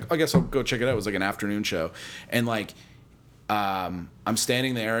by and I was like, I guess I'll go check it out. It was like an afternoon show. And like I'm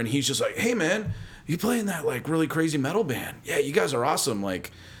standing there and he's just like, hey man, you play in that like really crazy metal band? Yeah, you guys are awesome,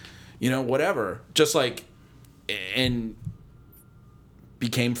 like, you know, whatever. Just like, and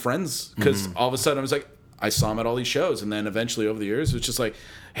became friends because all of a sudden I was like, I saw him at all these shows, and then eventually over the years it was just like,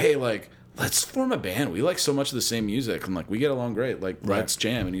 hey, like let's form a band. We like so much of the same music, and like we get along great. Like let's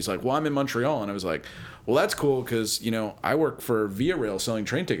jam. And he's like, well, I'm in Montreal, and I was like, well, that's cool because, you know, I work for Via Rail selling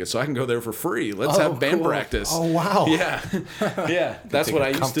train tickets, so I can go there for free. Let's have band practice. Oh wow. Yeah, yeah. That's what I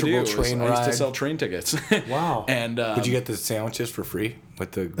used to do. I used to sell train tickets. Wow. And would you get the sandwiches for free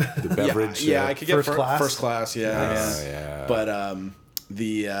with the beverage? Yeah, I could get first class. First class. Yeah, Nice. Yeah.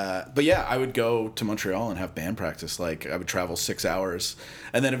 But yeah, I would go to Montreal and have band practice. Like I would travel 6 hours,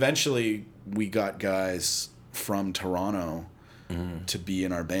 and then eventually we got guys from Toronto to be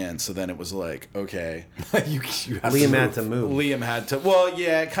in our band. So then it was like, okay, you Liam had to move. Liam had to. Well,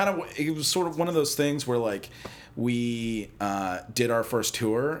 yeah, it was sort of one of those things where like we did our first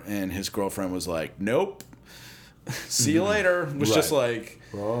tour, and his girlfriend was like, nope, see you later. Was just like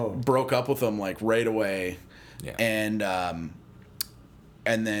broke up with him like right away, and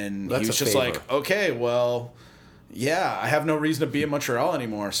then he was just like, okay, well, yeah, I have no reason to be in Montreal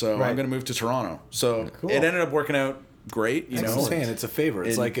anymore, so I'm going to move to Toronto. So it ended up working out great, you know. That's what I'm saying. It's a favor.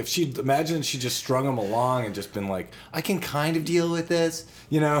 It's like if she just strung him along and just been like, I can kind of deal with this,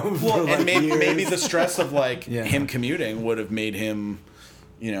 you know. Well, and maybe the stress of like him commuting would have made him,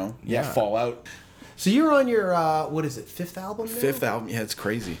 you know, fall out. So you're on your what is it, 5th album now? 5th album, yeah, it's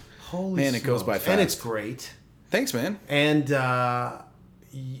crazy. Holy man, it goes by fast, and it's great. Thanks, man. And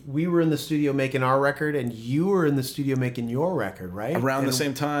we were in the studio making our record, and you were in the studio making your record, right? Around the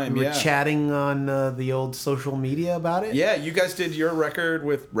same time, we were chatting on the old social media about it. Yeah, you guys did your record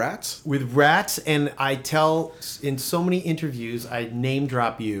with Rats? With Rats, and I tell in so many interviews, I name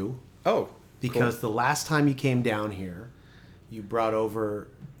drop you. Oh, because the last time you came down here, you brought over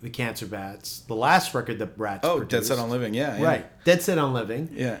the Cancer Bats, the last record that Rats produced. Dead Set on Living, yeah. Right, Dead Set on Living.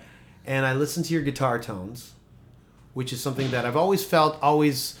 Yeah. And I listened to your guitar tones, which is something that I've always felt,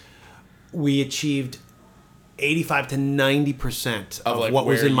 we achieved 85 to 90% of like what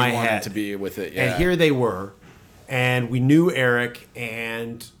was in my head. To be with it, yeah. And here they were, and we knew Eric,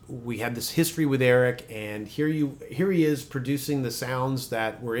 and we had this history with Eric, and here he is producing the sounds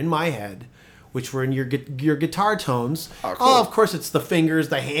that were in my head, which were in your guitar tones. Oh, cool. Of course, it's the fingers,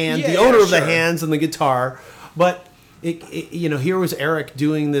 the hand, the owner of the hands, and the guitar, but. You know, here was Eric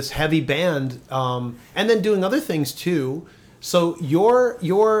doing this heavy band, and then doing other things too. So your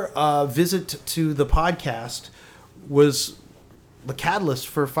visit to the podcast was the catalyst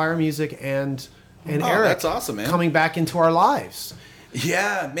for Fire Music and Eric. That's awesome, man. Coming back into our lives.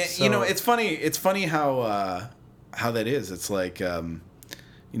 Yeah, man. So, you know, it's funny. It's funny how that is. It's like, you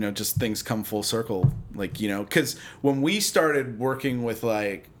know, just things come full circle. Like, you know, because when we started working with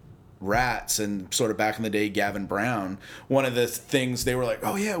like Rats and sort of back in the day Gavin Brown, one of the things they were like,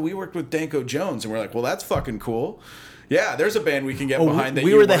 oh yeah, we worked with Danko Jones, and we're like, well, that's fucking cool. Yeah, there's a band we can get behind that.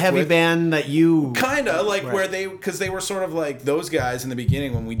 We were the heavy band that you kind of like where because they were sort of like those guys in the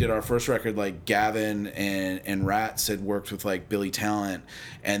beginning when we did our first record. Like Gavin and Rats had worked with like Billy Talent,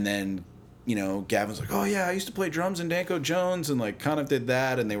 and then, you know, Gavin's like, oh yeah, I used to play drums in Danko Jones, and like kind of did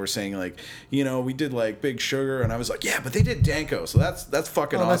that, and they were saying like, you know, we did like Big Sugar, and I was like, yeah, but they did Danko, so that's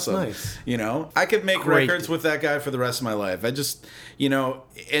fucking awesome. That's nice. You know, I could make records with that guy for the rest of my life. I just, you know,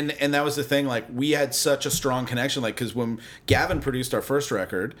 and that was the thing, like we had such a strong connection, like because when Gavin produced our first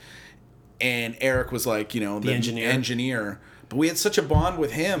record, and Eric was like, you know, the engineer. But we had such a bond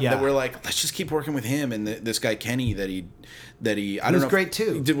with him that we're like, let's just keep working with him. And this guy Kenny that he I don't know. He was great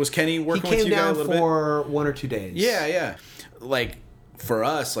too. Was Kenny working with you guys a little bit? He came down for 1 or 2 days. Yeah. Like for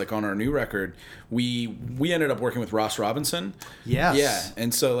us, like on our new record, we ended up working with Ross Robinson. Yes. Yeah.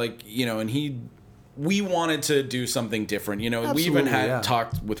 And so like, you know, and we wanted to do something different. You know, we even had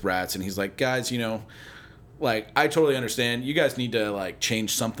talked with Rats, and he's like, guys, you know, like I totally understand. You guys need to like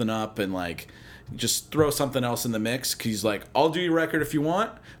change something up and like just throw something else in the mix. 'Cause he's like, I'll do your record if you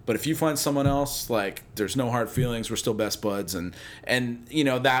want, but if you find someone else, like, there's no hard feelings. We're still best buds. And you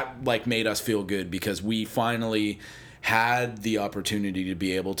know, that like made us feel good because we finally had the opportunity to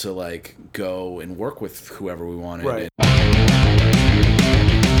be able to like go and work with whoever we wanted. Right.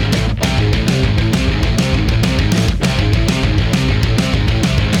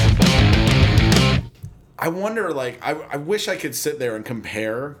 I wonder, like, I wish I could sit there and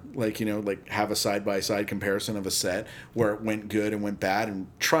compare, like, you know, like have a side-by-side comparison of a set where it went good and went bad and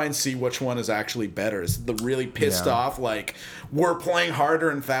try and see which one is actually better. Is the really pissed off, like, we're playing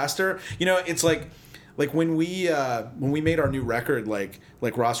harder and faster? You know, it's like when we made our new record, like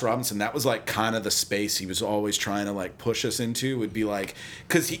Ross Robinson, that was like kind of the space he was always trying to like push us into. Would be like,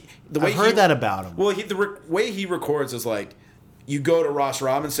 because I've heard that about him. Well, the way he records is like, you go to Ross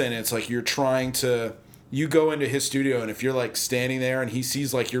Robinson and it's like you're trying to. You go into his studio, and if you're like standing there and he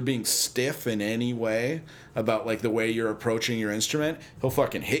sees like you're being stiff in any way about like the way you're approaching your instrument, he'll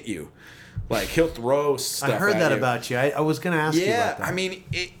fucking hit you. Like, he'll throw stuff at you. I heard that about you. I was going to ask you about that. Yeah, I mean,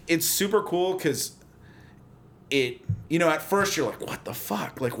 it's super cool because you know, at first you're like, what the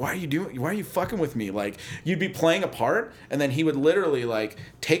fuck? Like, why are you fucking with me? Like, you'd be playing a part, and then he would literally like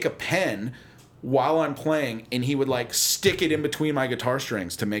take a pen while I'm playing, and he would like stick it in between my guitar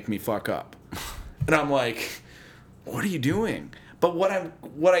strings to make me fuck up. And I'm like, what are you doing? But what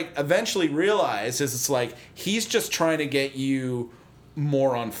I eventually realized is it's like he's just trying to get you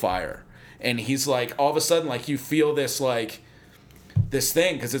more on fire. And he's like, all of a sudden, like, you feel this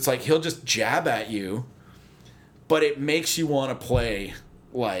thing, because it's like he'll just jab at you, but it makes you want to play,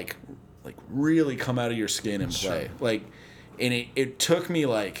 like really come out of your skin and play. Sure. Like, and it took me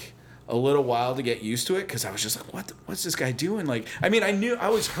like a little while to get used to it, because I was just like, what's this guy doing? Like, I mean, I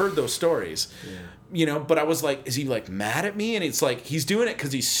always heard those stories, you know, but I was like, is he like mad at me? And it's like, he's doing it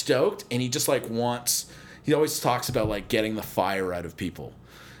because he's stoked, and he just like he always talks about like getting the fire out of people,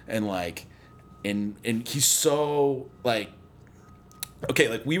 and like, and he's so like, okay,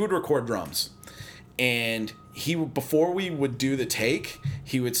 like we would record drums, and before we would do the take,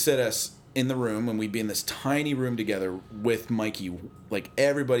 he would sit us in the room, and we'd be in this tiny room together with Mikey, like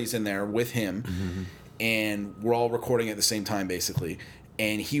everybody's in there with him, and we're all recording at the same time basically.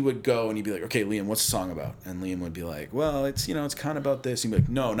 And he would go and he'd be like, okay, Liam, what's the song about? And Liam would be like, well, it's, you know, it's kind of about this. And he'd be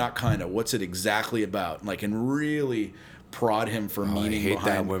like, no, not kind of. What's it exactly about? Like, and really prod him for meaning I hate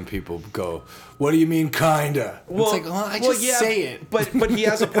behind. that when people go, what do you mean kinda? Well, it's like, I just say it. But he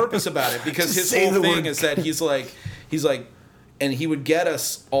has a purpose about it, because his whole thing is that he's like, and he would get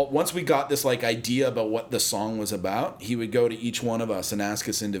us all, once we got this like idea about what the song was about, he would go to each one of us and ask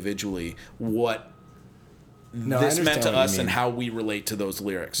us individually what this meant to us and how we relate to those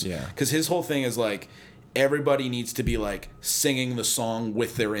lyrics. Yeah. Because his whole thing is like, everybody needs to be like singing the song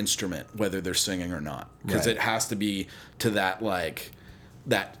with their instrument, whether they're singing or not, because it has to be to that like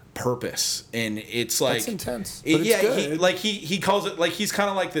that purpose. And it's like, that's intense. But it's good. He calls it like, he's kind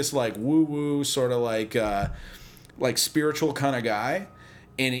of like this like woo woo sort of like spiritual kind of guy,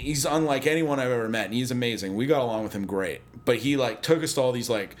 and he's unlike anyone I've ever met, and he's amazing. We got along with him great, but he like took us to all these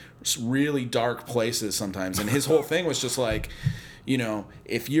like really dark places sometimes, and his whole thing was just like, you know,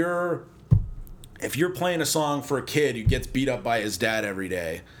 if you're playing a song for a kid who gets beat up by his dad every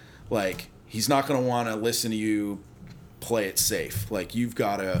day, like, he's not going to want to listen to you play it safe. Like, you've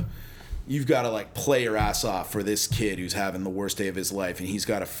got to like play your ass off for this kid who's having the worst day of his life, and he's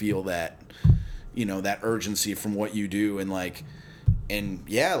got to feel that, you know, that urgency from what you do. And like, and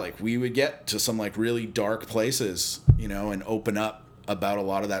yeah, like we would get to some like really dark places, you know, and open up about a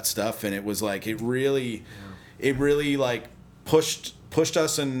lot of that stuff. And it was like, it really like pushed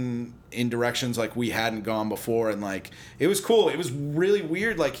us in directions like we hadn't gone before. And like, it was cool. It was really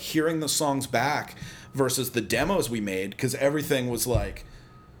weird, like hearing the songs back versus the demos we made, because everything was like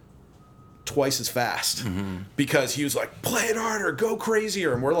twice as fast, because he was like, play it harder, go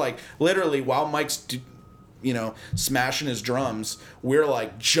crazier. And we're like, literally, while Mike's you know, smashing his drums, we're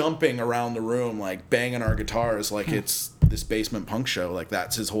like jumping around the room, like banging our guitars like it's this basement punk show. Like,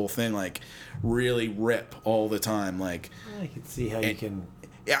 that's his whole thing, like really rip all the time. Like, I can see how you can.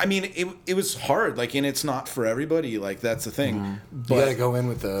 Yeah, I mean, it was hard, like, and it's not for everybody. Like, that's the thing. But you gotta go in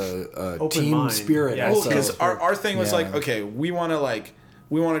with a team mind. spirit. Yeah, well, because our thing was like, okay, we want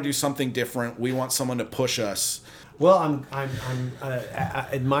to do something different. We want someone to push us. Well, I'm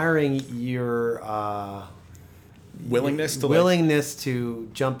admiring your willingness to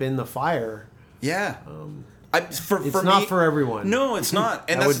jump in the fire. Yeah. It's not for everyone. No, it's not.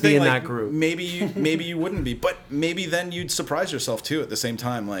 And I that's would the thing, be in like, that group. Maybe you wouldn't be, but maybe then you'd surprise yourself too at the same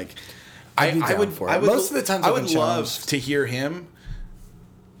time. Like, I'd be down for it. Most of the times I would love to hear him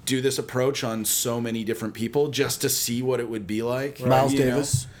do this approach on so many different people just to see what it would be like. Miles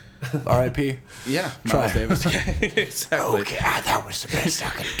Davis, R.I.P. Yeah, Miles Davis. Exactly. Okay, that was the best I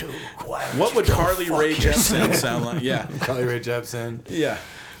could do. What would Carly Rae Jepsen sound like? Yeah, Carly Rae Jepsen. Yeah.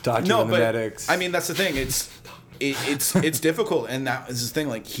 Doctor and the Medics. I mean, that's the thing. It's difficult, and that is the thing.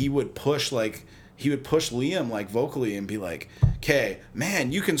 Like he would push Liam like vocally and be like, "Okay,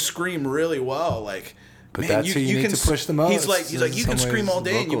 man, you can scream really well. Like, but man, that's who you need can to push the most." He's like, you can scream all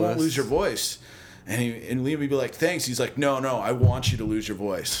day and you won't vocalists. lose your voice. And Liam would be like, "Thanks." He's like, "No, I want you to lose your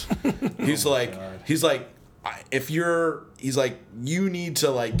voice." He's like, you need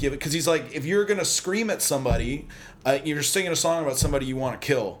to like give it, because he's like, if you're gonna scream at somebody, you're singing a song about somebody you want to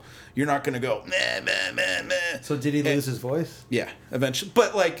kill. You're not gonna go meh meh meh meh. So did he lose his voice? Yeah, eventually.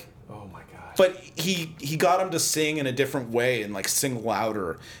 But like, oh my god. But he got him to sing in a different way and like sing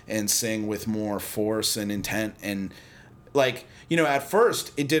louder and sing with more force and intent, and like, you know, at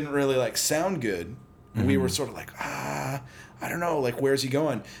first it didn't really like sound good. Mm-hmm. We were sort of like, I don't know, like, where's he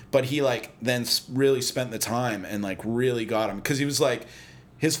going? But he like then really spent the time and like really got him, because he was like,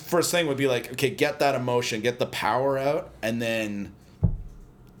 his first thing would be like, okay, get that emotion, get the power out, and then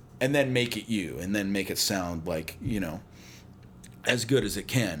make it you, and then make it sound like, you know, as good as it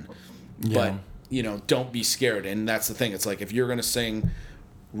can. Yeah. But, you know, don't be scared. And that's the thing. It's like, if you're going to sing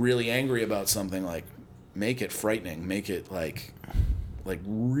really angry about something, like, make it frightening, make it like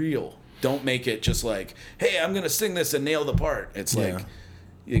real. Don't make it just like, hey, I'm going to sing this and nail the part. It's like,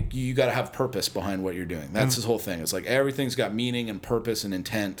 you got to have purpose behind what you're doing. That's his whole thing. It's like everything's got meaning and purpose and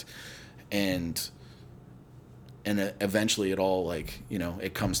intent, and eventually it all, like, you know,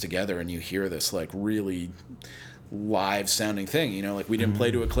 it comes together and you hear this like really live sounding thing, you know, like we didn't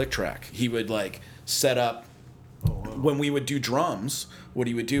play to a click track. He would like set up, when we would do drums, what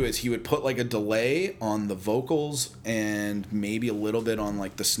he would do is he would put like a delay on the vocals and maybe a little bit on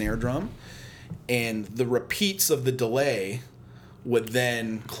like the snare drum, and the repeats of the delay would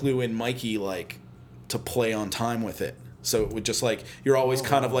then clue in Mikey like to play on time with it. So it would just like, you're always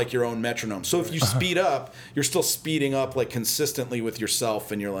kind of like your own metronome. So if you speed up, you're still speeding up like consistently with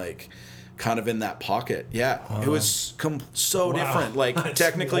yourself, and you're like kind of in that pocket. Yeah. It was so different, like that's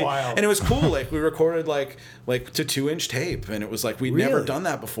technically. Wild. And it was cool. Like we recorded like to 2-inch tape, and it was like, we'd never done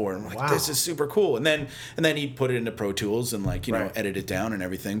that before. And we're like, this is super cool. And then he'd put it into Pro Tools and like, you know, edit it down and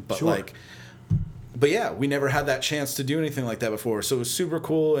everything. But but yeah, we never had that chance to do anything like that before. So it was super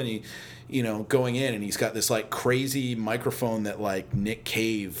cool. And he, you know, going in, and he's got this like crazy microphone that like Nick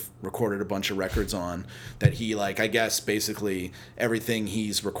Cave recorded a bunch of records on, that he like, I guess basically everything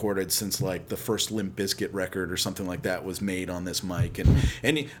he's recorded since like the first Limp Bizkit record or something like that was made on this mic.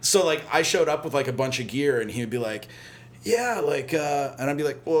 And so like I showed up with like a bunch of gear, and he would be like, yeah, like, and I'd be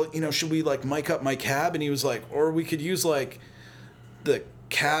like, well, you know, should we like mic up my cab? And he was like, or we could use like the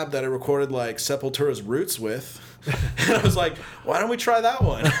cab that I recorded like Sepultura's Roots with. And I was like, why don't we try that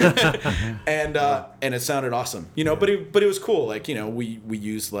one? And it sounded awesome, you know. But it was cool. Like, you know, we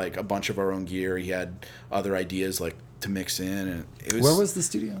used like a bunch of our own gear. He had other ideas like to mix in, and it was. Where was the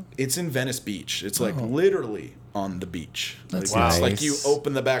studio? It's in Venice Beach. It's like literally on the beach. That's like, nice. It's like you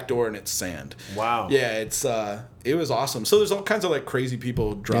open the back door and it's sand. Wow. Yeah, it was awesome. So there's all kinds of like crazy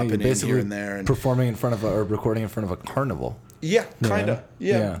people dropping in here and there, and performing in front of or recording in front of a carnival. Yeah, kinda.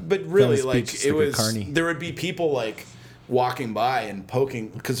 Yeah. But really, like, it was. Carney. There would be people like walking by and poking,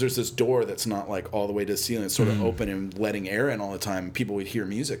 because there's this door that's not like all the way to the ceiling. It's sort of open and letting air in all the time. People would hear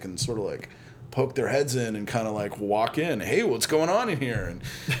music and sort of like poke their heads in and kind of like walk in. Hey, what's going on in here? And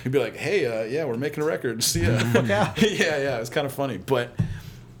he'd be like, hey, yeah, we're making a record. See ya. Yeah. It was kind of funny, but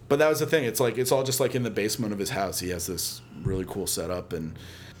that was the thing. It's like, it's all just like in the basement of his house. He has this really cool setup, and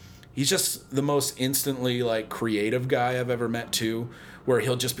he's just the most instantly like creative guy I've ever met too, where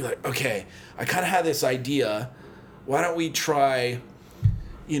he'll just be like, okay, I kind of had this idea. Why don't we try,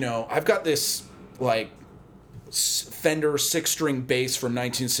 you know, I've got this like Fender 6-string bass from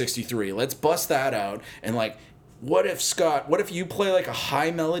 1963. Let's bust that out. And like, what if you play like a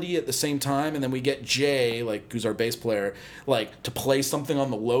high melody at the same time, and then we get Jay, like, who's our bass player, like to play something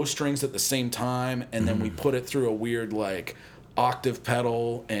on the low strings at the same time, and then we put it through a weird like octave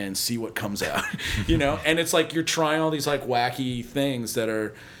pedal and see what comes out, you know? And it's like you're trying all these like wacky things that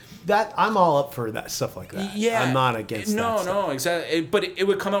are that I'm all up for that stuff like that. Yeah, I'm not against that stuff. No, exactly. But it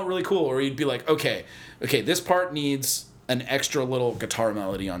would come out really cool, or he'd be like, okay, this part needs an extra little guitar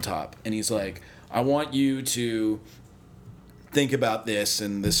melody on top, and he's like, I want you to think about this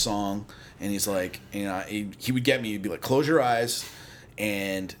and this song, and he's like, you know, he would get me, he'd be like, close your eyes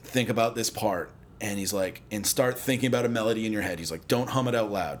and think about this part. And he's like, and start thinking about a melody in your head. He's like, don't hum it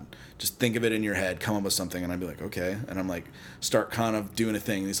out loud. Just think of it in your head. Come up with something. And I'd be like, okay. And I'm like, start kind of doing a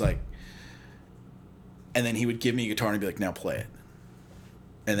thing. And he's like, and then he would give me a guitar and he'd be like, now play it.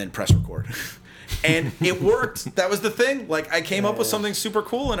 And then press record. And it worked. That was the thing. Like, I came up with something super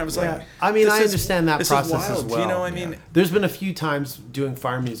cool, and I was like, I mean, I understand that process as well. You know what I mean? There's been a few times doing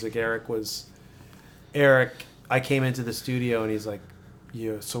fire music. Eric, I came into the studio, and he's like,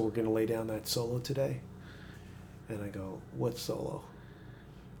 yeah, so we're going to lay down that solo today? And I go, what solo?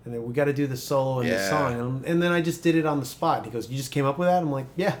 And then we got to do the solo in the song. And then I just did it on the spot. He goes, you just came up with that? I'm like,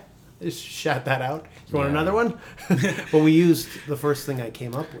 yeah. I just shout that out. You want another one? But we used the first thing I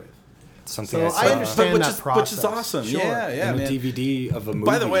came up with. Something so I understand that process. Which is awesome. Sure. Yeah, and man. a DVD of a movie.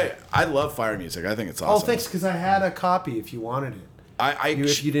 By the way, I love fire music. I think it's awesome. Oh, thanks, because I had a copy if you wanted it.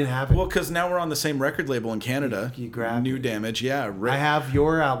 If you didn't have it. Well, because now we're on the same record label in Canada. You grabbed New Damage, yeah. I have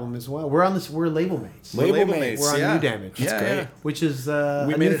your album as well. We're on this. We're label mates. Label mates. We're on yeah. New Damage. That's great. Yeah. Which is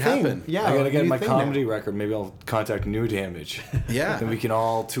we made it happen. Yeah, I gotta get my comedy now. record. Maybe I'll contact New Damage. Yeah. Then we can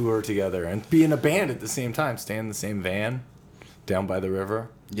all tour together and be in a band at the same time. Stay in the same van, down by the river.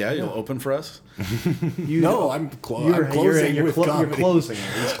 Yeah, you'll open for us. I'm closing with comedy. You're closing.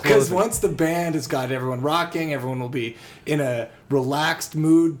 Because once the band has got everyone rocking, everyone will be in a relaxed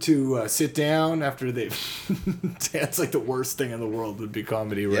mood to sit down after they've danced. Like the worst thing in the world would be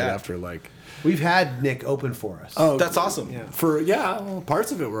comedy right after like. We've had Nick open for us. Oh, that's awesome. Yeah. Well,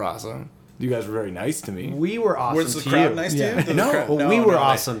 parts of it were awesome. You guys were very nice to me. We were awesome Was the to crowd you. nice to you? No, we were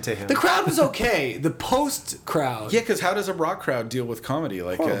awesome to him. The crowd was okay. The post crowd. Yeah, because how does a rock crowd deal with comedy?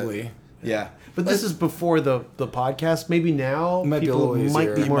 Like, Probably. Yeah. But this is before the podcast. Maybe now Might be a people little might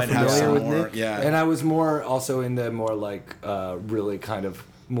easier. be more might have familiar some with more, Nick. yeah. And I was more also in the more like really kind of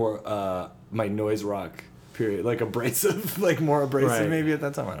more my noise rock period, like abrasive, like more abrasive Right. maybe at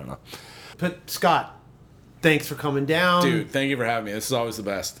that time. I don't know. But Scott, thanks for coming down. Dude, thank you for having me. This is always the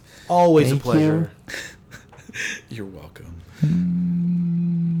best. Always Thank a pleasure. You're welcome.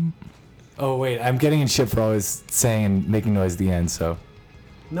 Oh wait, I'm getting in shit for always saying and making noise at the end. So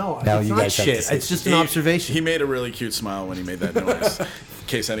No, Now it's you not guys have to shit. say It's just an observation. He made a really cute smile when he made that noise, in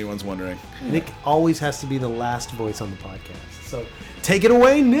case anyone's wondering. Nick always has to be the last voice on the podcast. So take it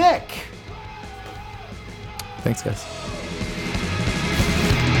away, Nick. thanks, guys.